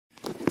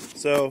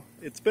So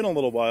it's been a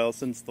little while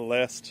since the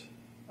last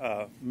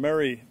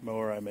Murray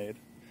mower I made.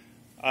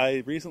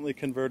 I recently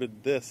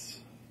converted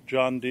this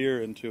John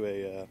Deere into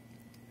a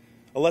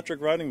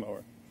electric riding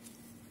mower,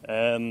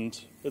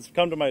 and it's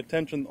come to my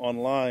attention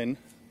online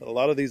that a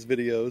lot of these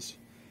videos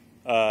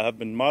have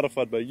been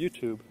modified by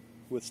YouTube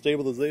with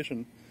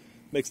stabilization.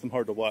 Makes them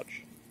hard to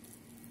watch.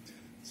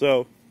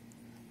 So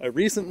I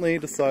recently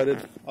decided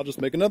I'll just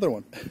make another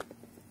one.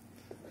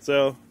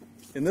 So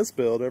in this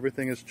build,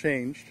 everything has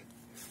changed.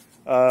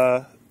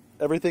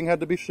 Everything had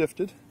to be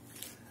shifted,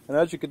 and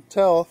as you could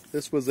tell,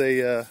 this was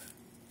a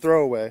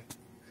throwaway.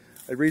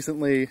 I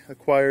recently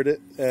acquired it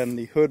and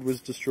the hood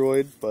was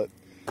destroyed, but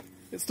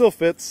it still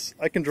fits.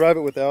 I can drive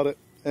it without it,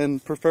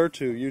 and prefer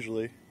to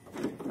usually.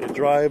 It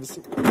drives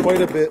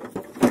quite a bit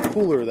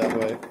cooler that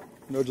way.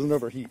 No, it doesn't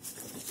overheat.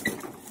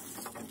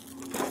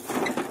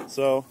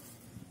 So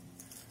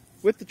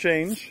with the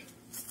change,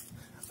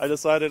 I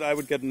decided I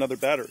would get another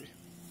battery.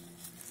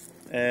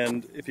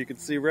 And if you can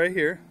see right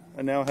here,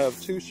 I now have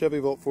two Chevy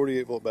Volt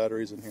 48 volt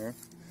batteries in here,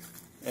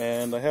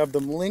 and I have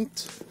them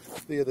linked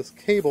via this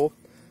cable.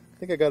 I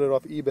think I got it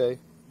off eBay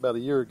about a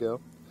year ago,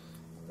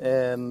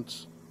 and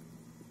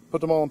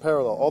put them all in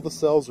parallel. All the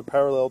cells are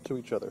parallel to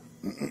each other.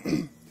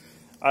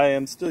 I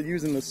am still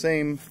using the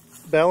same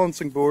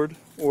balancing board,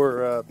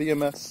 or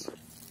BMS,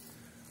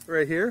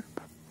 right here.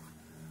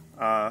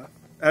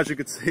 As you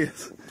can see,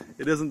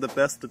 it isn't the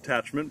best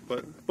attachment,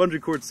 but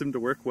bungee cords seem to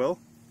work well,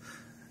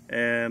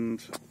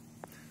 and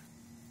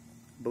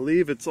I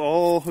believe it's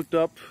all hooked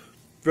up,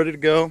 ready to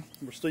go.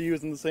 We're still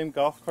using the same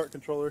golf cart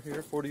controller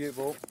here, 48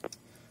 volt.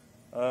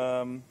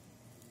 It's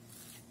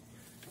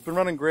been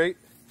running great.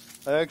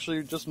 I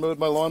actually just mowed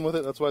my lawn with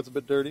it, that's why it's a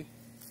bit dirty.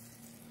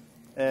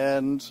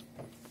 And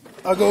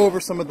I'll go over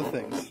some of the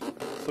things.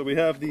 So we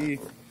have the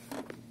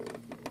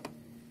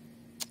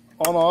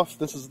on-off.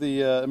 This is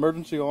the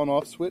emergency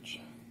on-off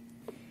switch.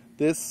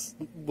 This,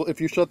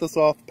 if you shut this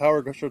off,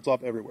 power shuts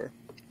off everywhere.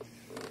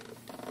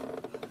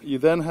 You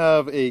then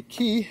have a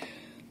key,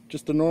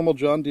 just a normal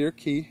John Deere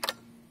key.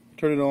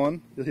 Turn it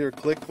on, you'll hear a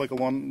click like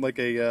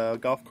a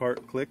golf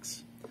cart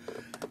clicks.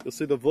 You'll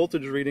see the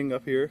voltage reading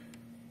up here.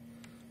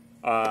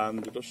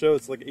 It'll show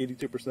it's like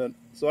 82%.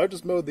 So I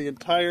just mowed the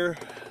entire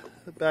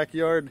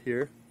backyard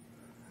here.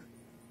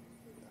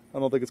 I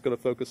don't think it's going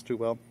to focus too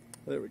well.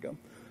 There we go.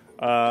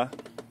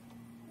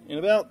 In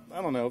about,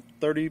 I don't know,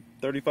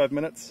 35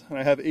 minutes, and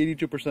I have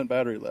 82%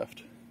 battery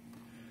left.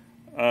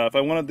 If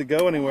I wanted to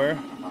go anywhere,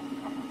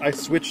 I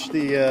switched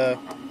the, I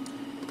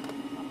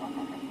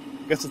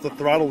guess it's the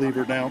throttle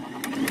lever now.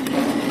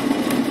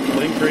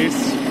 It'll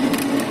increase,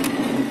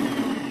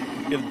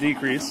 it'll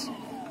decrease,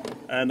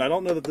 and I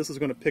don't know that this is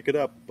going to pick it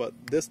up, but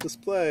this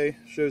display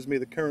shows me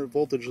the current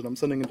voltage that I'm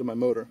sending into my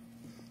motor.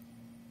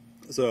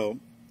 So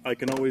I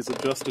can always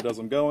adjust it as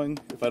I'm going.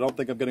 If I don't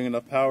think I'm getting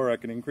enough power, I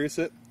can increase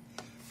it.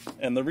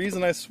 And the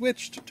reason I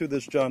switched to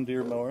this John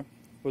Deere mower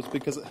was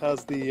because it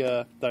has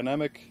the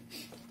dynamic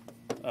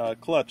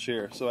clutch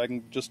here, so I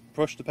can just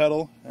push the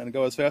pedal and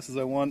go as fast as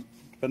I want,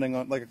 depending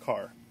on, like a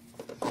car.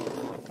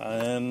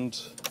 And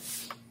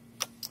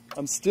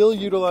I'm still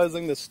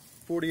utilizing this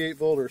 48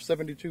 volt or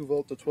 72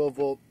 volt to 12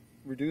 volt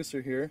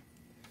reducer here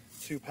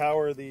to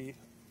power the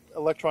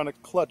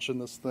electronic clutch in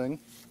this thing.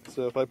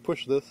 So if I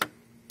push this,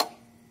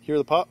 hear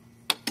the pop?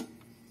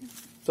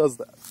 Does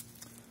that.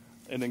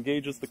 It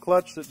engages the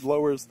clutch, it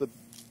lowers the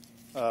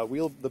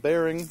the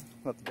bearing,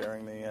 not the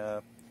bearing,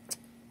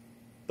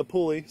 the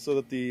pulley, so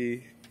that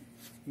the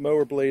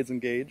mower blades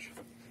engage.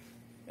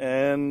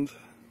 And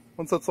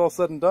once that's all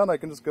said and done, I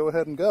can just go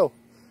ahead and go.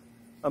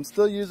 I'm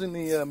still using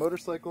the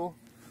motorcycle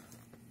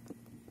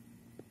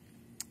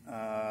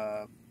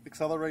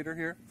accelerator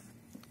here,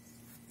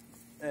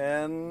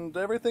 and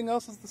everything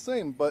else is the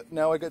same, but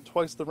now I get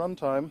twice the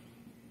runtime,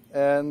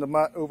 and I'm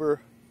not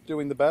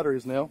overdoing the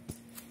batteries now.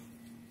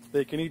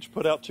 They can each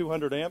put out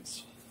 200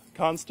 amps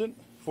constant,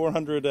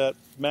 400 at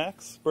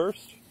max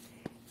burst,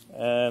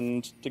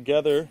 and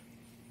together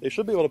they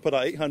should be able to put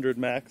out 800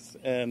 max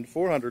and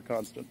 400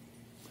 constant.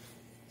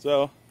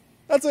 So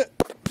that's it.